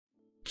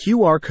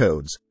QR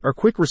codes, or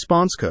quick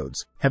response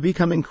codes, have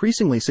become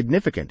increasingly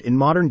significant in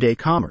modern-day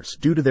commerce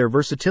due to their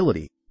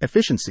versatility,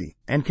 efficiency,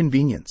 and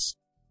convenience.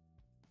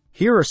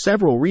 Here are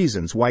several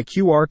reasons why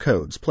QR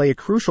codes play a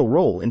crucial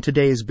role in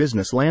today's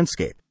business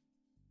landscape.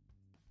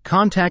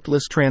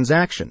 Contactless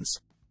transactions.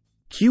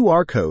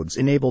 QR codes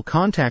enable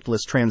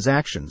contactless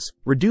transactions,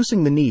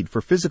 reducing the need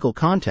for physical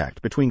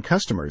contact between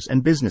customers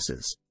and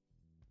businesses.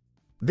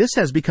 This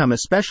has become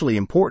especially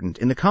important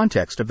in the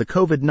context of the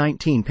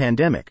COVID-19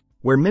 pandemic,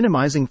 where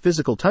minimizing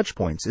physical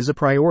touchpoints is a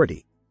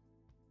priority.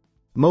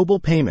 Mobile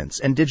payments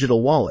and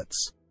digital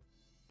wallets.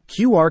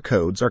 QR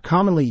codes are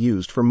commonly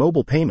used for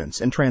mobile payments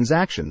and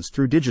transactions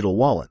through digital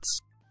wallets.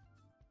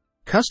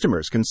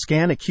 Customers can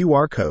scan a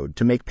QR code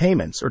to make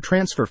payments or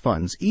transfer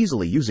funds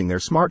easily using their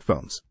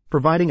smartphones,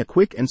 providing a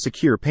quick and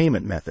secure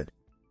payment method.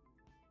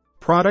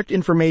 Product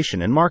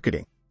information and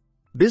marketing.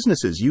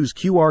 Businesses use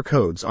QR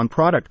codes on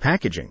product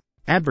packaging,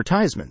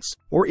 advertisements,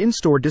 or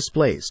in-store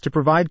displays to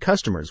provide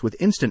customers with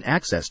instant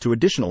access to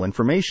additional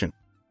information.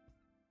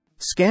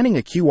 Scanning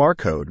a QR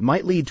code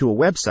might lead to a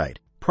website,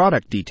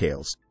 product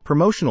details,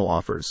 promotional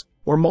offers,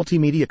 or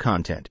multimedia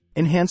content,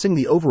 enhancing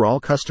the overall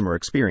customer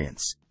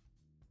experience.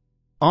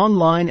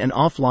 Online and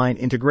offline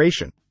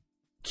integration.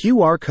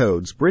 QR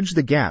codes bridge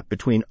the gap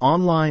between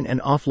online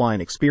and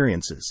offline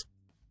experiences.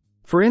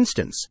 For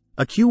instance,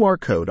 a QR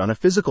code on a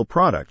physical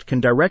product can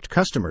direct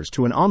customers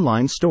to an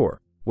online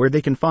store, where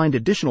they can find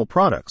additional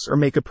products or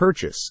make a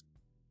purchase.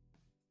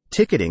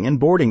 Ticketing and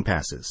boarding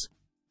passes.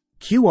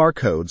 QR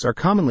codes are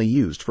commonly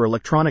used for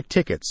electronic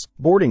tickets,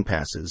 boarding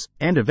passes,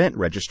 and event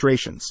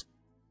registrations.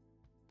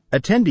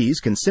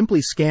 Attendees can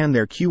simply scan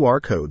their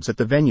QR codes at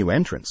the venue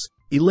entrance,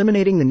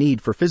 eliminating the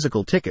need for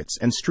physical tickets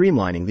and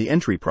streamlining the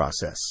entry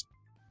process.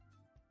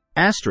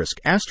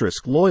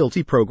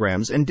 Loyalty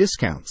programs and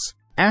discounts.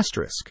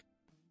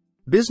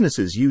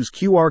 Businesses use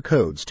QR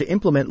codes to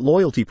implement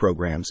loyalty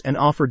programs and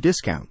offer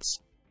discounts.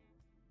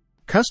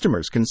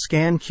 Customers can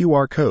scan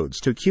QR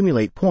codes to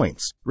accumulate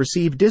points,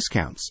 receive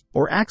discounts,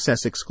 or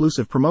access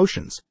exclusive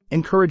promotions,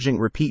 encouraging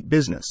repeat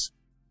business.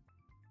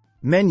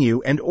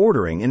 Menu and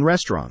ordering in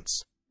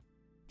restaurants.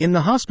 In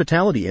the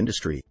hospitality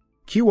industry,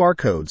 QR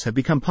codes have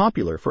become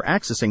popular for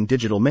accessing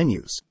digital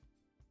menus.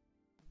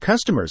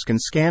 Customers can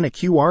scan a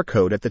QR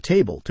code at the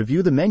table to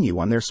view the menu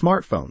on their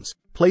smartphones,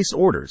 place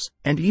orders,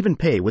 and even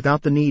pay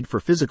without the need for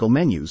physical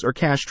menus or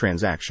cash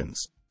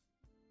transactions.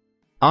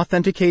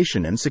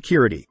 Authentication and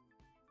security.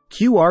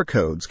 QR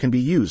codes can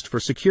be used for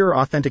secure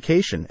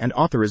authentication and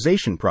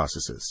authorization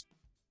processes.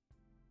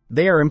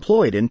 They are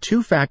employed in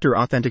two-factor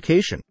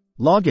authentication,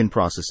 login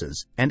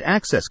processes, and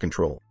access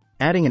control,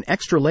 adding an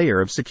extra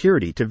layer of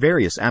security to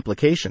various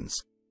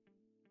applications.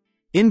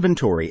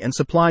 Inventory and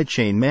supply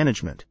chain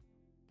management.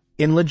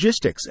 In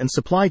logistics and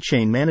supply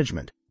chain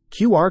management,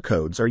 QR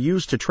codes are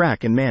used to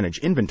track and manage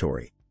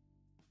inventory.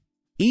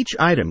 Each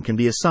item can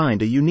be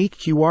assigned a unique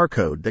QR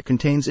code that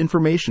contains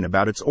information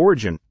about its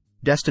origin,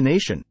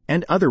 destination,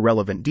 and other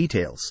relevant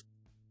details.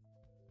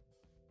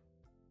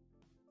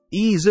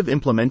 Ease of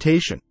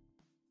implementation.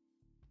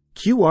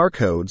 QR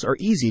codes are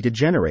easy to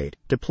generate,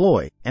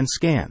 deploy, and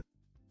scan.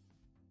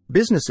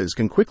 Businesses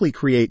can quickly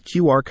create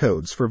QR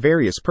codes for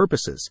various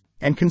purposes,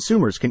 and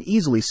consumers can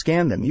easily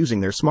scan them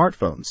using their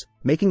smartphones,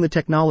 making the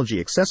technology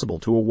accessible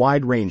to a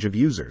wide range of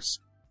users.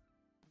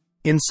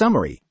 In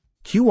summary,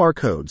 QR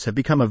codes have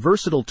become a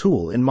versatile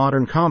tool in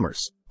modern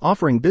commerce,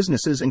 offering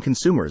businesses and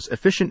consumers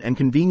efficient and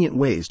convenient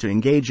ways to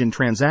engage in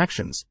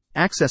transactions,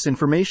 access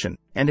information,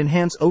 and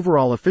enhance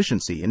overall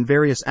efficiency in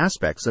various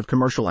aspects of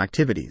commercial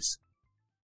activities.